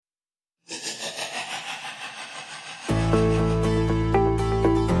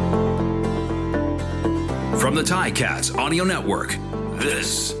From the Ticats Audio Network,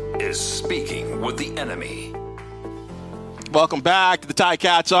 this is Speaking with the Enemy. Welcome back to the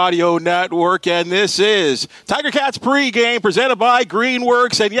Ticats Audio Network, and this is Tiger Cats Pregame presented by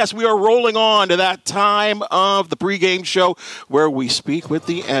Greenworks. And yes, we are rolling on to that time of the pregame show where we speak with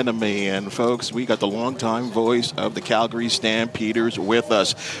the enemy. And folks, we got the longtime voice of the Calgary Stampeders with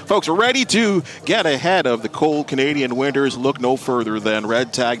us. Folks, we're ready to get ahead of the cold Canadian winters. Look no further than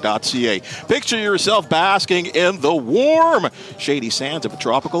redtag.ca. Picture yourself basking in the warm, shady sands of a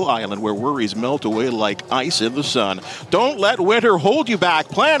tropical island where worries melt away like ice in the sun. Don't let winter hold you back.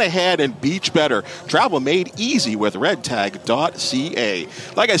 Plan ahead and beach better. Travel made easy with redtag.ca.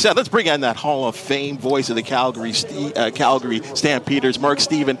 Like I said, let's bring in that Hall of Fame voice of the Calgary Stampeders, Mark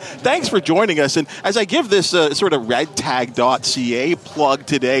Stephen. Thanks for joining us. And as I give this sort of redtag.ca plug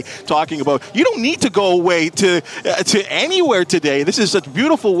today, talking about you don't need to go away to anywhere today. This is such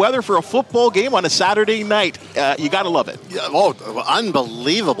beautiful weather for a football game on a Saturday night. You got to love it. Yeah,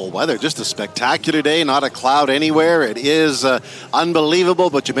 unbelievable weather. Just a spectacular day. Not a cloud anywhere. It is unbelievable,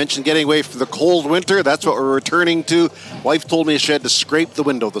 but you mentioned getting away from the cold winter. That's what we're returning to. Wife told me she had to scrape the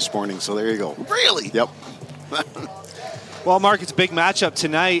window this morning, so there you go. Really? Yep. Well, Mark, it's a big matchup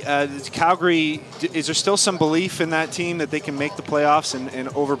tonight. Calgary, is there still some belief in that team that they can make the playoffs and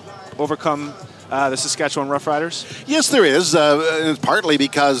overcome the Saskatchewan Roughriders? Yes, there is. Partly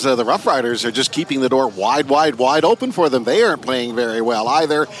because the Roughriders are just keeping the door wide open for them. They aren't playing very well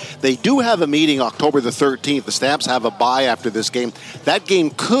either. They do have a meeting October the 13th. The Stamps have a bye after this game. That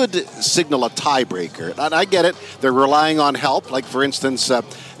game could signal a tiebreaker. And I get it. They're relying on help. Like, for instance,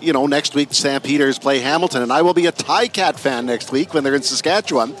 next week Stampeders play Hamilton, and I will be a Ticat fan next week when they're in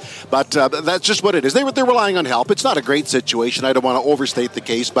Saskatchewan. But that's just what it is. They're relying on help. It's not a great situation. I don't want to overstate the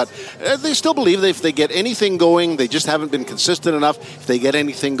case, but they still believe that if they get anything going, they just haven't been consistent enough. If they get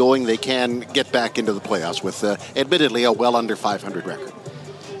anything going, they can get back into the playoffs with, admittedly, a well under 500 record.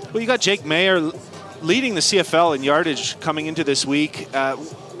 Well, you got Jake Mayer leading the CFL in yardage coming into this week.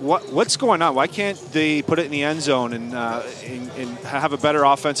 What's going on? Why can't they put it in the end zone and have a better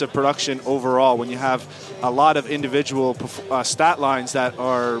offensive production overall when you have a lot of individual stat lines that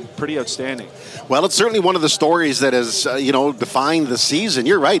are pretty outstanding? Well, it's certainly one of the stories that has, defined the season.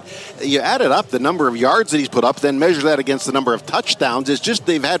 You're right. You add it up, the number of yards that he's put up, then measure that against the number of touchdowns. It's just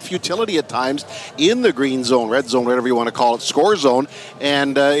they've had futility at times in the green zone, red zone, whatever you want to call it, score zone,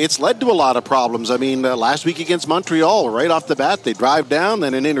 and it's led to a lot of problems. I mean, last week against Montreal, right off the bat, they drive down,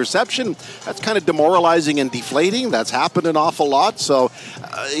 then an interception. That's kind of demoralizing and deflating. That's happened an awful lot. So,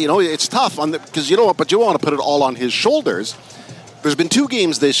 it's tough because you want to put it all on his shoulders. There's been 2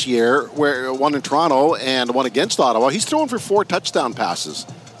 games this year, where one in Toronto and one against Ottawa. He's thrown for 4 touchdown passes.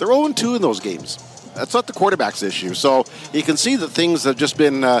 They're 0-2 in those games. That's not the quarterback's issue. So you can see that things have just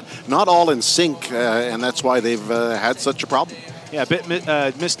been not all in sync, and that's why they've had such a problem. Yeah, a bit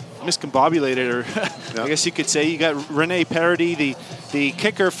miscombobulated, or I guess you could say. You got Rene Paradis, the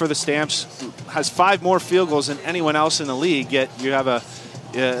kicker for the Stamps, has 5 more field goals than anyone else in the league, yet you have a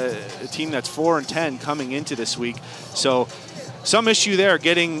team that's 4-10 coming into this week. So some issue there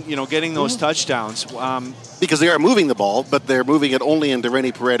getting those touchdowns. Because they are moving the ball, but they're moving it only into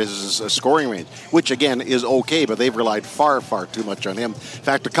Rene Paredes' scoring range, which, again, is okay, but they've relied far too much on him. In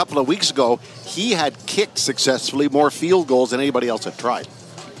fact, a couple of weeks ago, he had kicked successfully more field goals than anybody else had tried.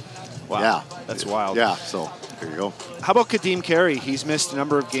 Wow. Yeah. That's wild. Yeah, so there you go. How about Kadeem Carey? He's missed a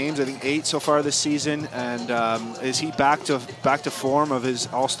number of games, I think 8 so far this season, and is he back to form of his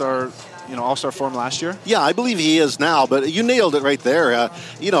all-star form last year? Yeah, I believe he is now, but you nailed it right there.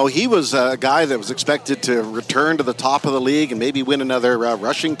 He was a guy that was expected to return to the top of the league and maybe win another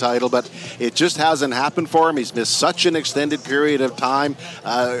rushing title, but it just hasn't happened for him. He's missed such an extended period of time,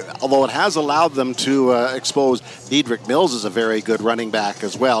 although it has allowed them to expose Dedrick Mills as a very good running back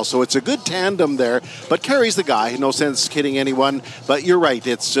as well. So it's a good tandem there, but Carey's the guy. No sense kidding anyone, but you're right.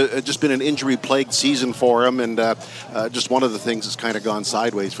 It's just been an injury-plagued season for him, and just one of the things that's kind of gone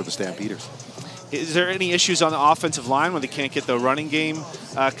sideways for the Stampeders. Is there any issues on the offensive line when they can't get the running game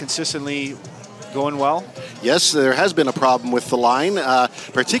consistently going well? Yes, there has been a problem with the line,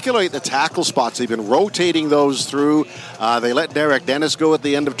 particularly at the tackle spots. They've been rotating those through. They let Derek Dennis go at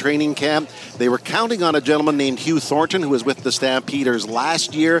the end of training camp. They were counting on a gentleman named Hugh Thornton, who was with the Stampeders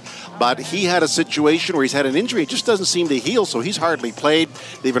last year, but he had a situation where he's had an injury. It just doesn't seem to heal, so he's hardly played.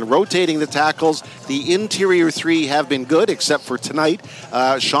 They've been rotating the tackles. The interior 3 have been good, except for tonight.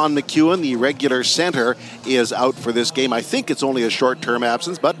 Sean McEwen, the regular center, is out for this game. I think it's only a short-term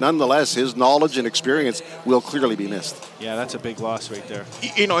absence, but nonetheless, his knowledge and experience will clearly be missed. Yeah, that's a big loss right there.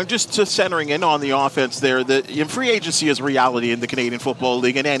 And just centering in on the offense there, free agency is reality in the Canadian Football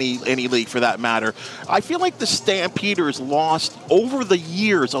League and any league for that matter. I feel like the Stampeders lost over the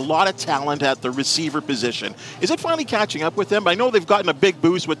years a lot of talent at the receiver position. Is it finally catching up with them? I know they've gotten a big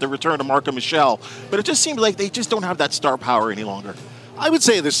boost with the return of Marco Michel, but it just seems like they just don't have that star power any longer. I would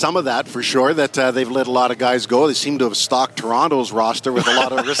say there's some of that for sure, that they've let a lot of guys go. They seem to have stocked Toronto's roster with a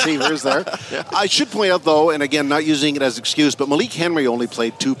lot of receivers there. Yeah. I should point out, though, and again, not using it as an excuse, but Malik Henry only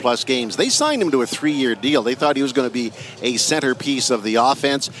played 2+ games. They signed him to a 3-year deal. They thought he was going to be a centerpiece of the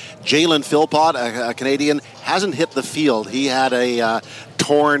offense. Jalen Philpott, a Canadian, hasn't hit the field. He had a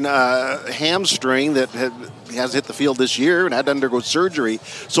torn hamstring that has hit the field this year and had to undergo surgery.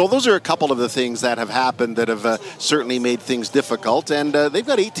 So those are a couple of the things that have happened that have certainly made things difficult. And they've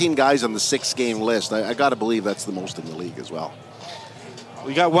got 18 guys on the 6-game list. I got to believe that's the most in the league as well.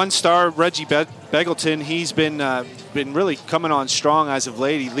 We got one star, Reggie Beggleton. He's been really coming on strong as of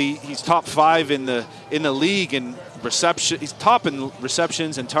late. He's top 5 in the league in reception. He's top in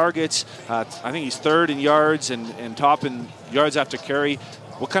receptions and targets. I think he's 3rd in yards and top in yards after carry.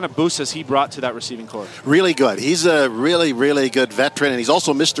 What kind of boost has he brought to that receiving corps? Really good. He's a really, really good veteran, and he's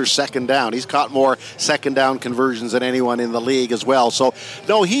also Mr. Second Down. He's caught more second down conversions than anyone in the league as well. So,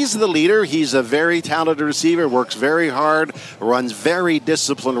 no, he's the leader. He's a very talented receiver, works very hard, runs very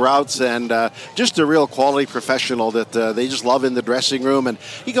disciplined routes, and just a real quality professional that they just love in the dressing room. And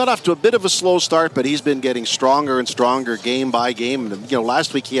he got off to a bit of a slow start, but he's been getting stronger and stronger game by game. And,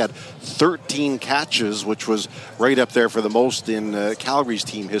 last week he had 13 catches, which was right up there for the most in Calgary's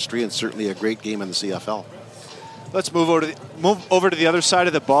team history, and certainly a great game in the CFL. Let's move over to the other side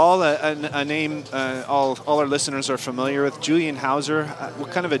of the ball. A name all our listeners are familiar with, Julian Hauser.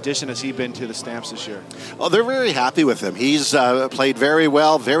 What kind of addition has he been to the Stamps this year? Well, they're very happy with him. He's played very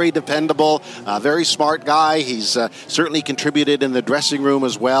well, very dependable, very smart guy. He's certainly contributed in the dressing room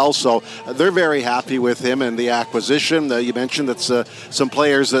as well. So they're very happy with him and the acquisition. You mentioned that some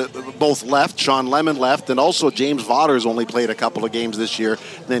players both left. Sean Lemon left, and also James Vaughters only played a couple of games this year.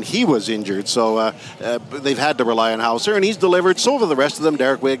 Then he was injured. So they've had to rely on Hauser, and he's delivered. So have the rest of them,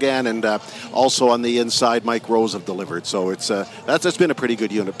 Derek Wigan, and also on the inside, Mike Rose have delivered. So that's been a pretty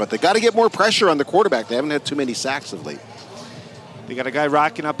good unit. But they got to get more pressure on the quarterback. They haven't had too many sacks of late. They got a guy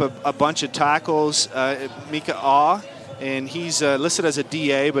racking up a bunch of tackles, Mika Ah, and he's listed as a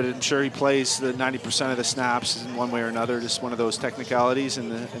DA, but I'm sure he plays the 90% of the snaps in one way or another. Just one of those technicalities in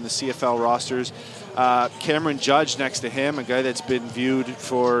the CFL rosters. Cameron Judge next to him, a guy that's been viewed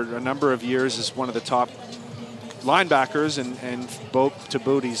for a number of years as one of the top linebackers, and to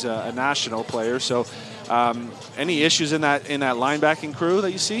boot, he's a national player. So any issues in that linebacking crew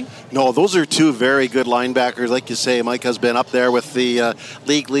that you see? No, those are two very good linebackers. Like you say, Mike has been up there with the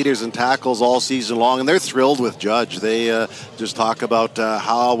league leaders in tackles all season long, and they're thrilled with Judge. They just talk about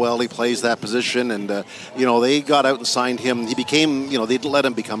how well he plays that position, and they got out and signed him. He became, they didn't let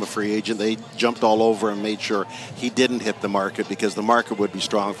him become a free agent. They jumped all over and made sure he didn't hit the market, because the market would be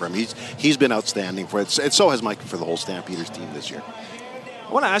strong for him. He's been outstanding for it, and so has Mike for the whole Stampeders team this year.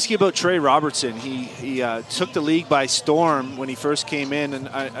 I want to ask you about Trey Robertson. He took the league by storm when he first came in, and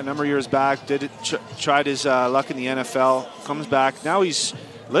a number of years back tried his luck in the NFL. Comes back now. He's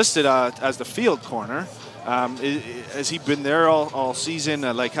listed as the field corner. Has he been there all season?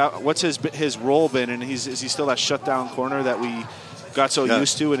 What's his role been? And is he still that shutdown corner that we got so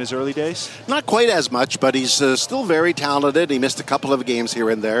used to in his early days? Not quite as much, but he's still very talented. He missed a couple of games here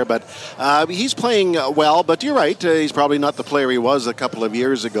and there, but he's playing well. But you're right, he's probably not the player he was a couple of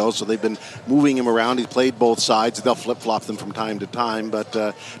years ago, so they've been moving him around. He's played both sides. They'll flip-flop them from time to time, but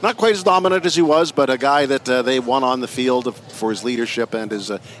not quite as dominant as he was, but a guy that they won on the field for his leadership and his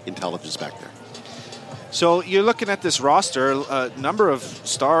intelligence back there. So you're looking at this roster, a number of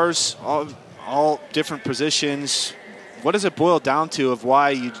stars, all different positions. What does it boil down to of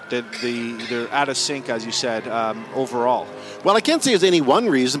why they're out of sync, as you said, overall? Well, I can't say there's any one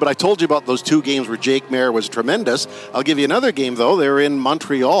reason, but I told you about those 2 games where Jake Mayer was tremendous. I'll give you another game, though. They were in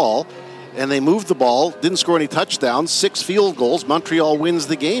Montreal, and they moved the ball, didn't score any touchdowns, 6 field goals. Montreal wins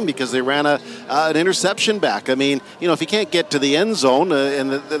the game because they ran an interception back. I mean, if you can't get to the end zone,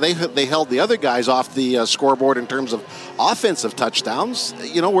 and they held the other guys off the scoreboard in terms of offensive touchdowns,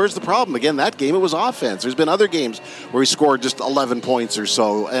 where's the problem? Again, that game, it was offense. There's been other games where he scored just 11 points or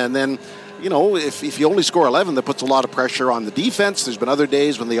so, and then if you only score 11, that puts a lot of pressure on the defense. There's been other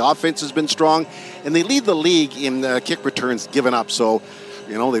days when the offense has been strong, and they lead the league in kick returns given up. So,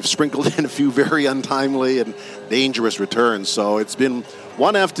 they've sprinkled in a few very untimely and dangerous returns. So it's been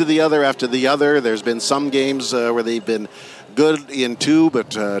one after the other after the other. There's been some games where they've been good in 2,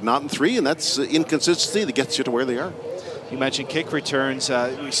 but not in 3, and that's inconsistency that gets you to where they are. You mentioned kick returns.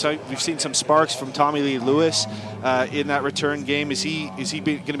 We've seen some sparks from Tommy Lee Lewis in that return game. Is he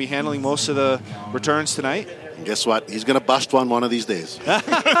going to be handling most of the returns tonight? And guess what? He's going to bust one of these days.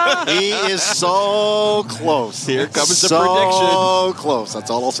 He is so close. Here comes the prediction. prediction. So close. That's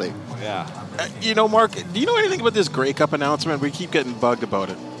all I'll say. Yeah. Mark, do you know anything about this Grey Cup announcement? We keep getting bugged about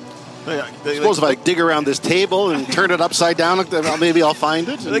it. I suppose if I dig around this table and turn it upside down, maybe I'll find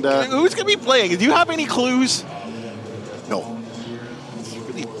it. And, who's going to be playing? Do you have any clues? No.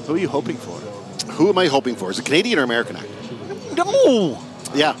 Who are you hoping for? Who am I hoping for? Is it Canadian or American actor? No.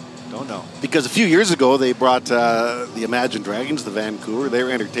 Yeah. Don't know. Because a few years ago, they brought the Imagine Dragons to Vancouver. They were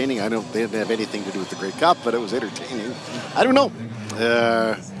entertaining. I know they didn't have anything to do with the Grey Cup, but it was entertaining. I don't know.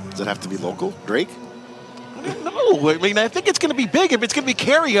 Does it have to be local? Drake? No, I mean, I think it's going to be big. If it's going to be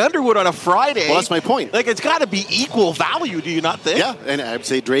Carrie Underwood on a Friday. Well, that's my point. Like, it's got to be equal value, do you not think? Yeah, and I'd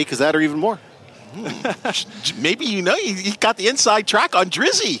say Drake is that or even more. Maybe he got the inside track on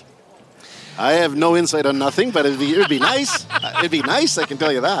Drizzy. I have no insight on nothing, but it'd be nice. It'd be nice, I can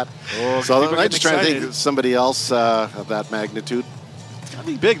tell you that. Oh, so I'm just trying to think of somebody else of that magnitude. That'd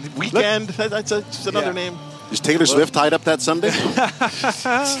be big. Weekend, that's another name. Is Taylor Swift tied up that Sunday?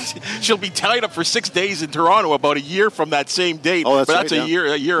 She'll be tied up for 6 days in Toronto about a year from that same date. Oh, that's but right, that's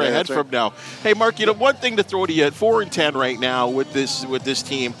a year ahead from now. Hey, Mark, one thing to throw to you at 4-10 right now with this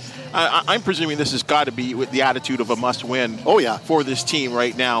team. I'm presuming this has got to be with the attitude of a must-win. Oh, yeah. For this team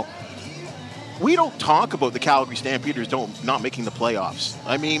right now. We don't talk about the Calgary Stampeders not making the playoffs.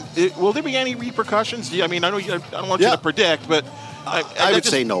 I mean, will there be any repercussions? I mean, I don't want you to predict, but I would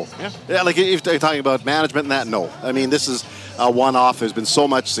say no. Yeah, like if they're talking about management and that, no. I mean, this is a one-off. There's been so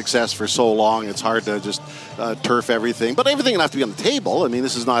much success for so long. It's hard to just turf everything. But everything will have to be on the table. I mean,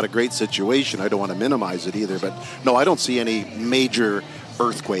 this is not a great situation. I don't want to minimize it either. But no, I don't see any major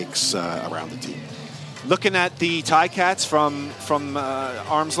earthquakes around the team. Looking at the Ticats from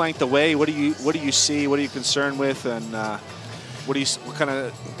arm's length away, what do you see? What are you concerned with? And what do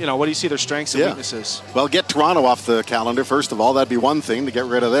you see their strengths and weaknesses? Well, get Toronto off the calendar, first of all. That'd be one thing, to get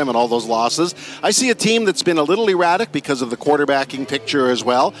rid of them and all those losses. I see a team that's been a little erratic because of the quarterbacking picture as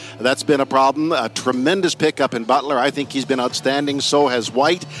well. That's been a problem. A tremendous pickup in Butler. I think he's been outstanding. So has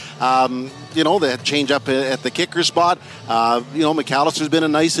White. They change up at the kicker spot. McAllister's been a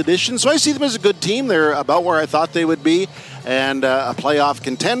nice addition. So I see them as a good team. They're about where I thought they would be. And a playoff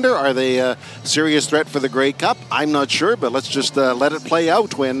contender. Are they a serious threat for the Grey Cup? I'm not sure, but let's just let it play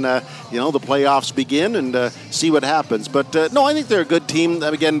out when the playoffs begin and see what happens. But no, I think they're a good team.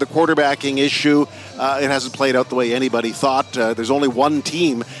 Again, the quarterbacking issue, it hasn't played out the way anybody thought. There's only one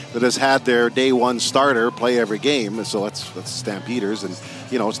team that has had their day one starter play every game, so that's Stampeders. And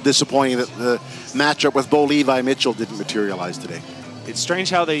it's disappointing that the matchup with Bo Levi Mitchell didn't materialize today. It's strange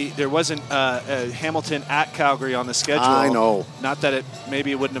how there wasn't Hamilton at Calgary on the schedule. I know. Not that it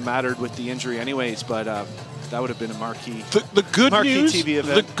wouldn't have mattered with the injury anyways, but that would have been a marquee TV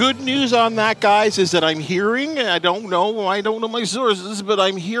event. The good news on that, guys, is that I'm hearing, I don't know my sources, but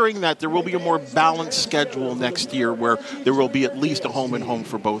I'm hearing that there will be a more balanced schedule next year where there will be at least a home and home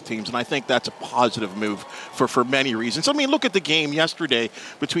for both teams, and I think that's a positive move for many reasons. I mean, look at the game yesterday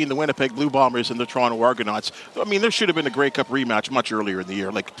between the Winnipeg Blue Bombers and the Toronto Argonauts. I mean, there should have been a Grey Cup rematch much earlier in the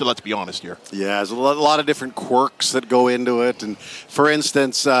year. Let's be honest here. Yeah, there's a lot of different quirks that go into it, and for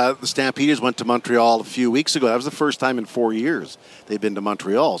instance, the Stampeders went to Montreal a few weeks ago. That was the first time in 4 years they've been to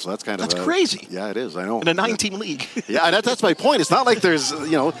Montreal, so that's crazy. Yeah, it is. I know. In a 9-team league. Yeah, that's my point. It's not like there's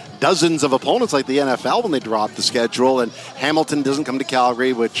dozens of opponents like the NFL when they drop the schedule, and Hamilton doesn't come to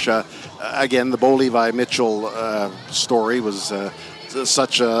Calgary, which again the Bo Levi Mitchell story was.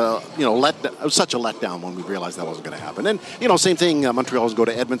 Such a letdown when we realized that wasn't going to happen. And same thing. Montreal was going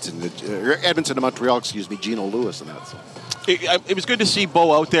to Edmonton to Montreal. Gino Lewis and that. So. It was good to see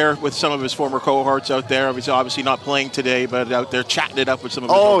Bo out there with some of his former cohorts out there. He's obviously not playing today, but out there chatting it up with some of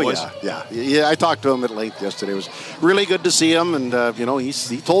his boys. Yeah. I talked to him at length yesterday. It was really good to see him, and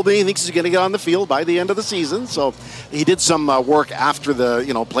he told me he thinks he's going to get on the field by the end of the season. So he did some work after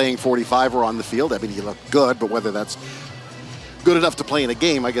the playing 45 were on the field. I mean, he looked good, but whether that's good enough to play in a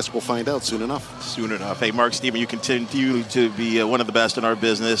game, I guess we'll find out soon enough. Hey, Mark Steven, you continue to be one of the best in our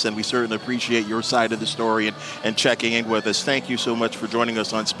business, and we certainly appreciate your side of the story and checking in with us. Thank you so much for joining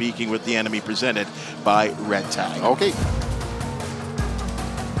us on Speaking with the Enemy, presented by Red Tag. Okay.